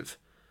impressive.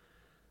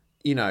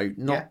 You know,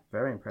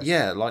 very impressive.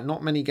 Yeah, like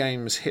not many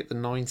games hit the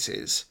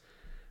 90s.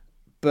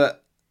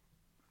 But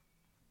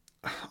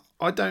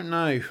I don't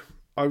know.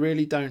 I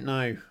really don't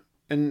know.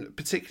 And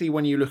particularly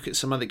when you look at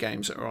some other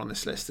games that are on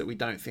this list that we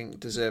don't think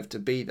deserve to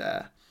be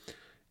there,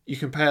 you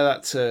compare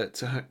that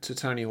to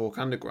Tony Hawk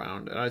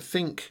Underground, and I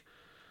think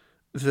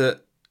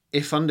that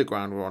if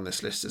Underground were on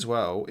this list as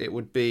well, it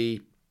would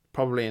be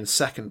probably in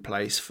second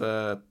place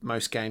for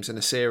most games in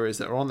a series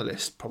that are on the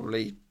list,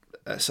 probably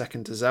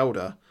second to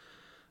Zelda,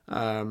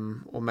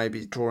 or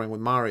maybe drawing with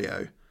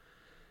Mario.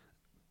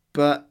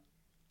 But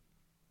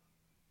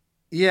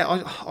yeah,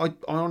 I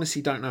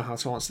honestly don't know how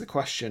to answer the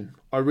question.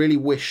 I really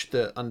wish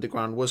that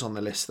Underground was on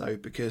the list though,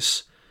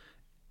 because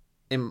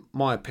in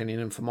my opinion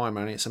and for my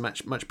money, it's a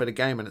much better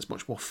game, and it's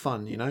much more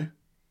fun, you know?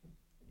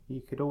 You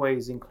could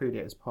always include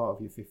it as part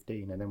of your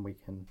 15, and then we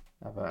can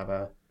have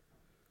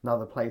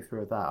another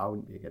playthrough of that. I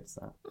wouldn't be against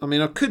that. I mean,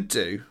 I could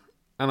do,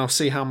 and I'll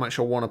see how much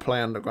I want to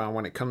play Underground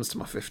when it comes to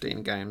my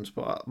 15 games,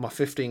 but my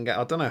 15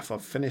 I don't know if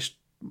I've finished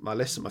my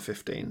list of my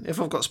 15. If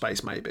I've got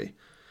space, maybe.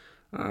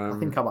 I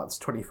think I'm up to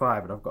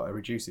 25 and I've got to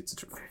reduce it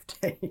to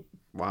 15.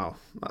 Wow,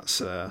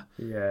 that's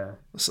Yeah.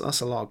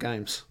 that's a lot of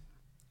games.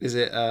 Is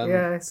it?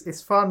 Yeah,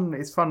 it's fun.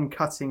 It's fun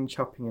cutting,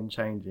 chopping, and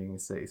changing.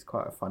 It's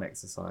quite a fun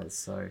exercise.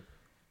 So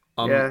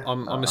yeah,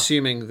 I'm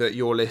assuming that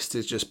your list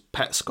is just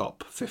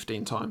Petscop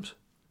 15 times.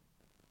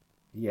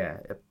 yeah.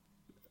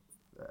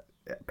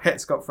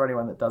 Petscop, for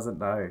anyone that doesn't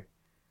know,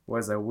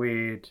 was a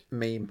weird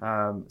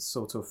Meme.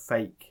 sort of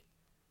fake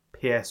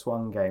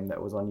PS1 game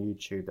that was on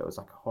YouTube. That was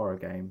like a horror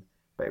game,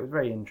 but it was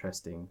very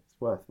interesting.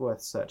 It's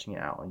worth searching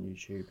it out on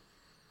YouTube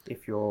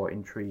if you're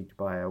intrigued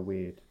by a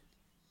weird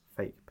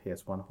fake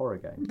PS1 horror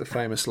game. The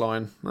famous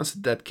line, "That's a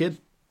dead kid."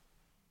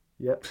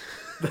 Yep.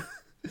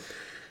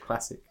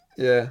 Classic.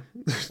 Yeah.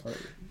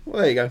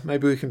 Well, there you go.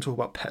 Maybe we can talk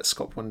about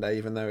Petscop one day,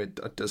 even though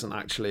it doesn't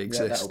actually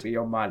exist. Yeah, that'll be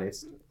on my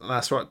list.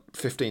 That's right,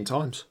 15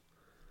 times.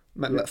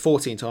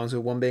 14 times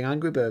with one being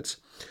Angry Birds.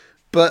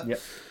 But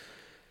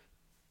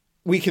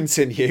we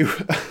continue.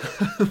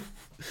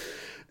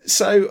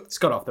 So it's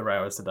got off the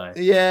rails today.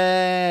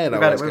 Yeah, we've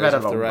had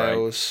off the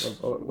rails.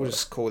 We'll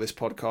just call this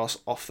podcast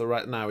Off the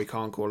Rails. No, we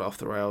can't call it Off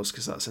the Rails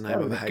because that's the name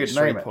of a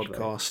H3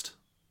 podcast.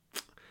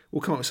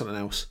 We'll come up with something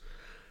else.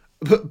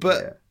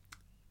 But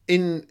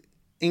in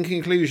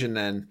conclusion,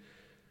 then,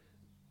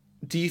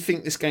 do you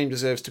think this game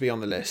deserves to be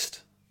on the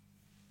list?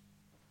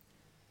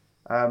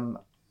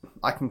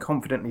 I can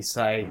confidently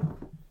say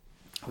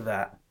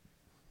that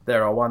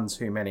there are one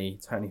too many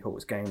Tony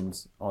Hawk's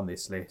games on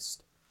this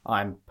list.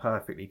 I'm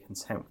perfectly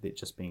content with it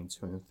just being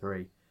 2 and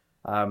 3.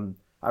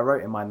 I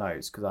wrote in my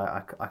notes because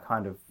I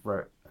kind of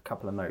wrote a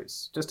couple of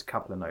notes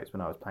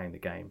when I was playing the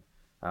game,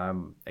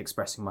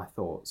 expressing my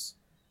thoughts.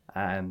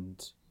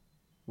 And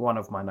one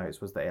of my notes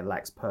was that it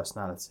lacks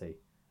personality.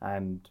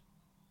 And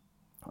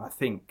I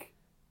think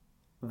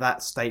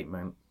that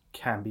statement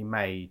can be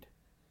made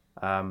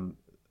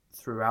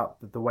throughout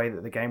the way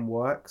that the game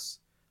works,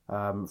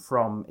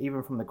 from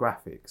the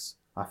graphics.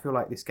 I feel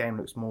like this game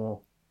looks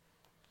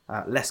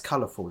less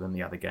colourful than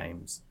the other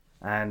games,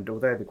 and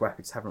although the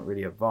graphics haven't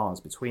really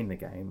advanced between the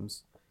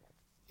games,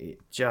 it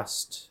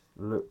just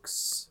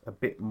looks a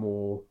bit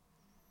more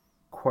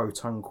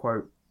quote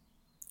unquote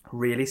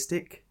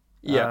realistic.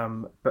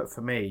 But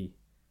for me,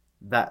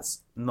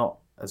 that's not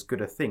as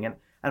good a thing.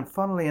 And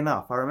funnily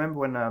enough, I remember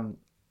when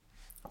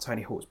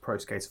Tony Hawk's Pro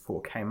Skater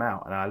 4 came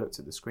out, and I looked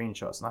at the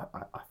screenshots, and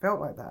I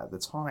felt like that at the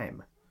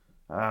time.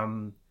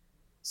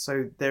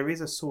 So there is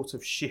a sort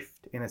of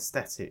shift in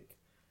aesthetic,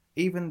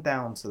 even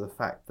down to the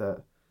fact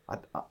that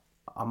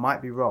I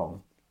might be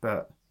wrong,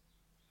 but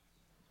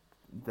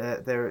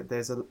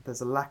there's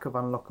a lack of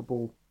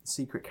unlockable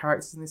secret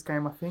characters in this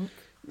game, I think.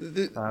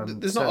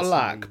 There's not a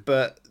lack,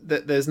 but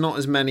there's not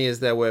as many as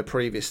there were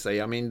previously.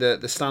 I mean, the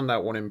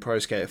standout one in Pro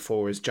Skater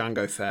 4 is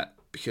Django Fett,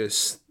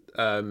 because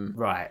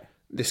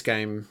this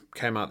game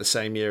came out the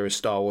same year as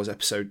Star Wars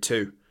Episode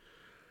 2.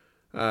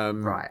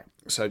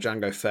 So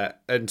Django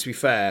Fett, and to be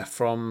fair,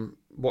 from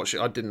watching,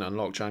 I didn't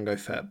unlock Django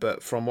Fett,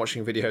 but from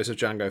watching videos of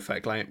Django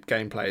Fett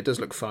gameplay, it does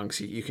look fun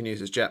because you can use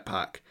his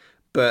jetpack.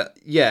 But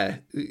yeah,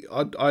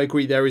 I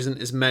agree, there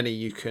isn't as many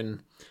you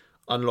can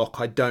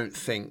unlock, I don't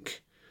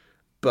think.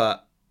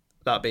 But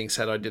that being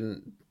said, I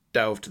didn't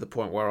delve to the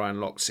point where I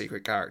unlocked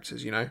secret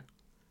characters, you know?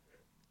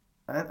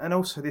 And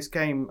also this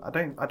game, I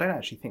don't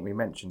actually think we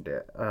mentioned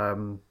it.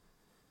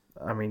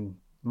 I mean,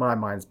 my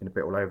mind's been a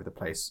bit all over the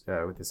place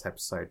with this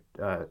episode,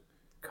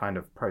 kind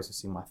of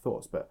processing my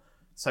thoughts. But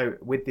so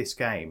with this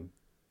game,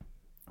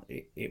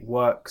 it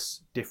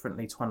works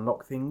differently to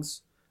unlock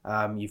things.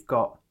 You've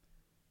got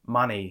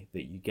money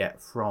that you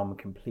get from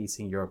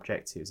completing your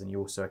objectives, and you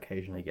also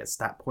occasionally get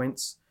stat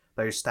points.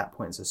 Those stat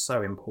points are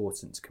so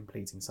important to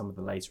completing some of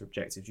the later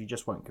objectives. You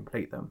just won't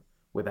complete them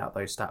without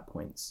those stat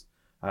points.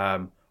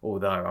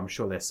 Although I'm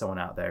sure there's someone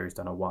out there who's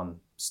done a 1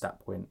 stat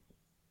point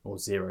or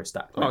 0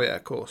 stat point. Oh yeah,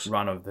 of course.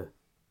 Run of the,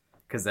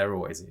 because there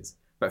always is.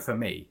 But for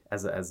me,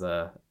 as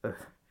a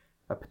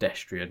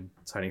pedestrian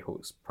Tony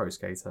Hawk's Pro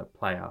Skater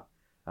player,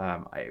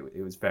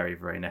 it was very,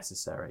 very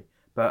necessary.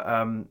 But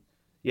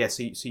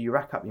so you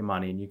rack up your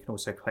money, and you can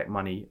also collect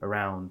money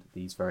around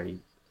these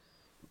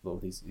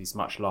these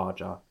much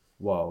larger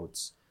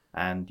worlds,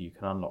 and you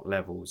can unlock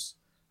levels.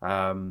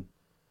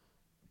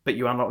 But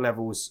you unlock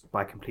levels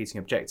by completing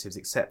objectives,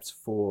 except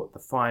for the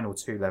final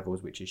 2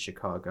 levels, which is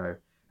Chicago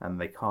and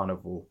the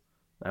Carnival.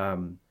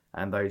 And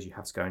those you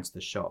have to go into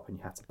the shop and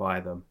you have to buy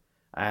them.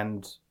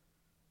 And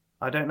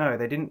I don't know,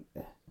 they didn't,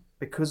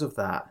 because of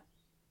that,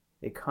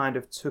 it kind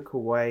of took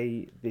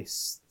away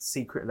this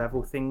secret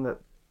level thing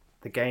that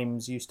the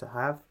games used to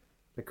have,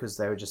 because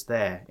they were just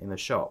there in the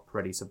shop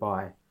ready to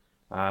buy.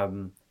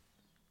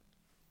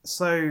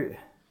 So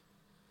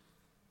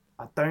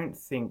I don't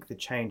think the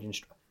change in...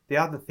 The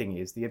other thing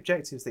is, the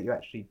objectives that you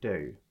actually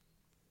do,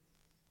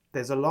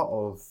 there's a lot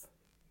of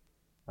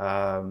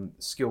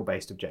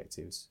skill-based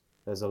objectives.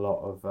 There's a lot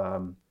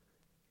of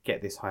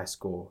get this high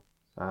score,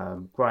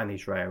 grind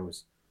these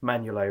rails,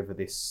 manual over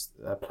this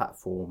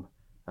platform,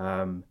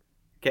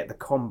 get the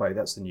combo.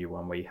 That's the new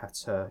one where you have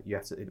to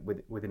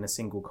within a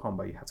single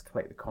combo you have to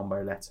collect the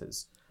combo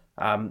letters,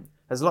 and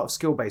there's a lot of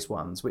skill-based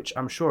ones, which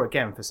I'm sure,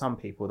 again, for some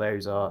people,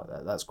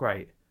 that's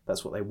great.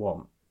 That's what they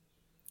want.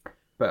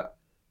 But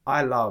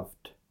I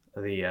loved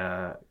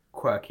the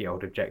quirky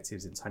old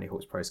objectives in Tony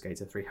Hawk's Pro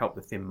Skater 3, help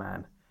the thin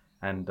man,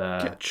 and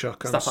Get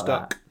Chuck stuff unstuck.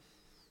 like that.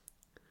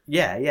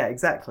 Yeah,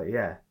 exactly,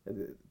 yeah.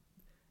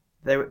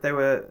 There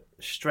were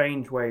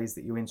strange ways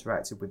that you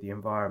interacted with the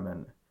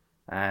environment,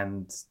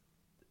 and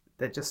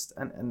they're just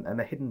and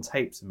the hidden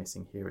tapes are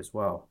missing here as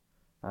well.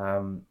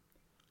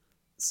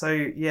 So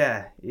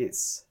yeah,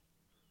 it's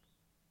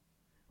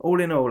all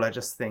in all, I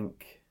just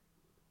think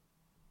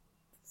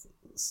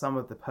some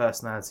of the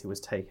personality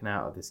was taken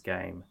out of this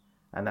game,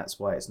 and that's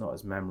why it's not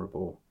as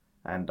memorable.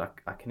 And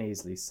I can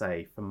easily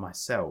say for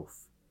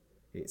myself,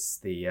 it's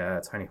the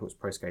Tony Hawk's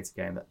Pro Skater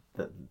game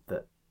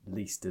that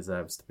least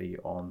deserves to be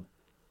on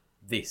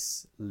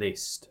this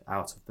list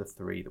out of the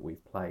 3 that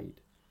we've played.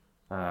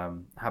 How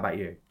about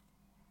you?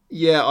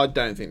 Yeah, I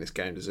don't think this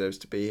game deserves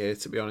to be here,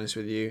 to be honest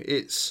with you.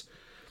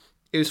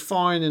 It was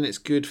fine and it's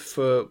good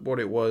for what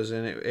it was,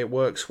 and it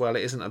works well.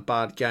 It isn't a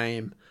bad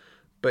game,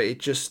 but it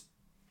just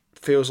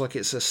feels like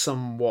it's a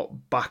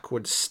somewhat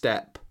backward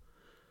step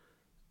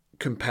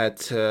compared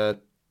to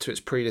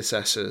its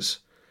predecessors.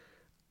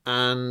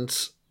 And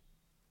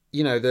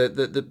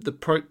the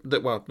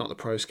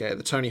Pro Skater,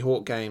 the Tony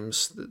Hawk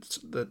games,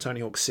 the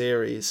Tony Hawk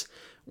series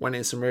went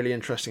in some really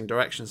interesting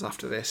directions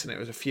after this, and it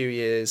was a few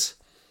years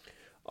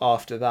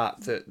after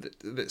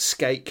that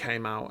Skate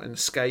came out, and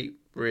Skate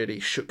really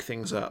shook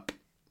things up.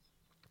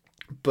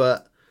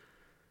 But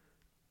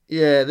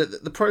yeah,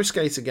 the Pro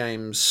Skater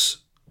games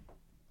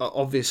are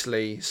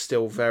obviously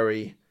still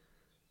very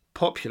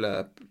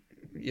popular,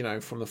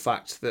 from the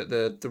fact that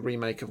the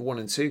remake of 1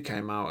 and 2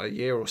 came out a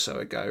year or so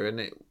ago, and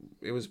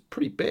it was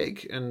pretty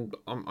big, and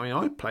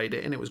I played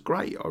it and it was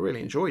great. I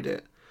really enjoyed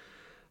it.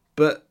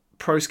 But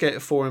Pro Skater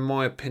 4, in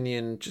my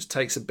opinion, just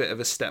takes a bit of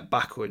a step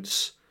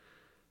backwards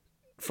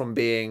from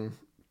being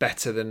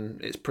better than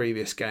its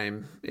previous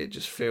game. It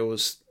just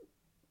feels...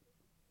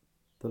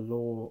 The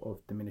law of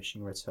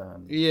diminishing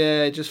return.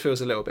 Yeah, it just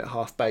feels a little bit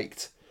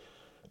half-baked.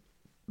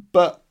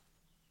 But,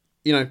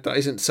 that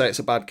isn't to say it's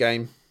a bad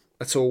game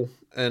at all.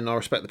 And I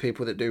respect the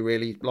people that do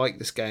really like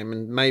this game.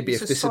 And maybe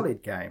it's a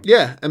solid game.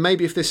 Yeah, and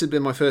maybe if this had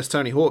been my first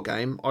Tony Hawk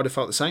game, I'd have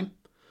felt the same.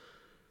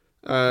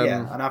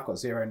 Yeah, and I've got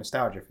zero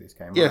nostalgia for this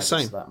game. Yeah, either,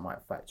 same. So that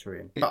might factor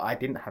in. But I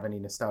didn't have any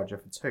nostalgia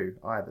for 2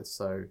 either,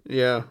 so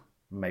yeah,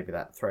 maybe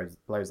that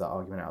blows that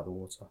argument out of the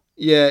water.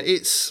 Yeah,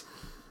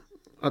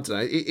 I don't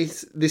know.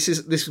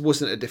 This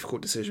wasn't a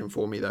difficult decision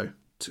for me though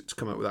to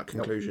come up with that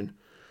conclusion. Nope.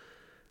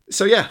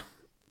 So yeah,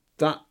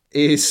 that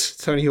is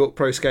Tony Hawk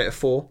Pro Skater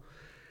 4.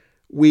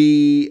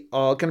 We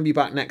are going to be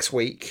back next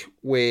week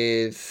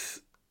with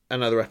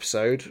another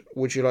episode.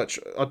 Would you like?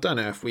 I don't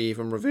know if we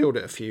even revealed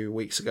it a few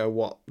weeks ago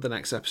what the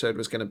next episode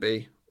was going to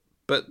be,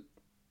 but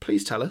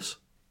please tell us.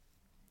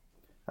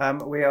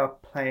 We are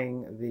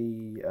playing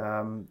the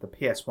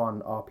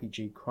PS1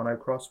 RPG Chrono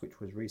Cross, which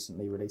was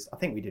recently released. I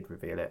think we did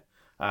reveal it.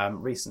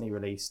 Recently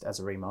released as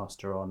a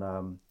remaster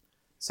on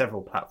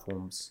several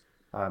platforms.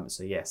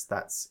 So yes,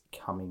 that's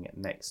coming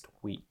next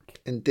week.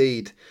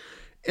 Indeed.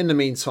 In the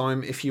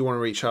meantime, if you want to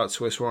reach out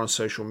to us, we're on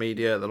social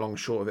media, The Long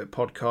Short of It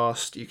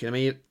Podcast. You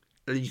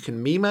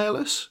can email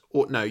us,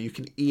 or no, you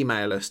can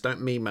email us,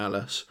 don't email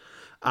us,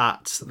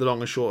 at The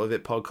Long and Short of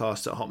It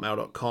Podcast at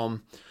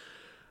hotmail.com.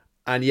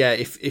 And yeah,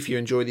 if you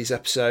enjoy these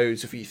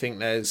episodes, if you think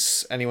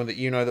there's anyone that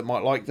you know that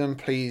might like them,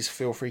 please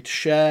feel free to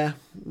share,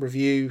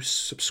 review,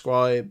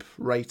 subscribe,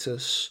 rate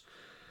us,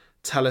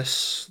 tell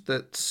us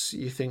that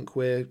you think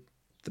we're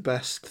the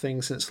best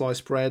thing since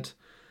sliced bread.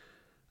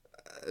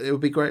 It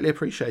would be greatly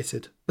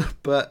appreciated.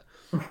 But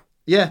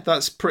yeah,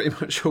 that's pretty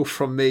much all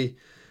from me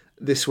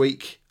this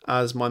week,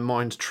 as my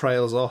mind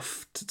trails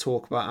off to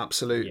talk about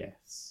absolute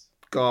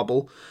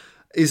garble.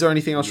 Is there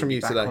anything else from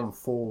you today? Back on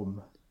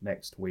form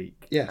next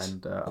week. Yes,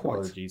 and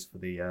apologies for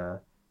the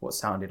what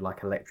sounded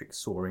like electric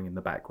soaring in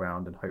the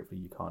background, and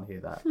hopefully you can't hear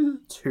that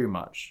too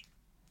much.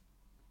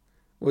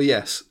 Well,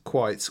 yes,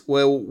 quite.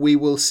 Well, we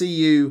will see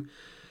you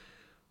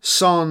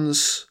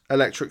sans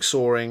electric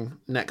soaring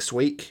next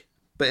week.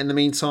 But in the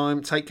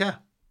meantime, take care.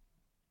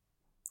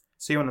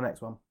 See you on the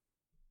next one.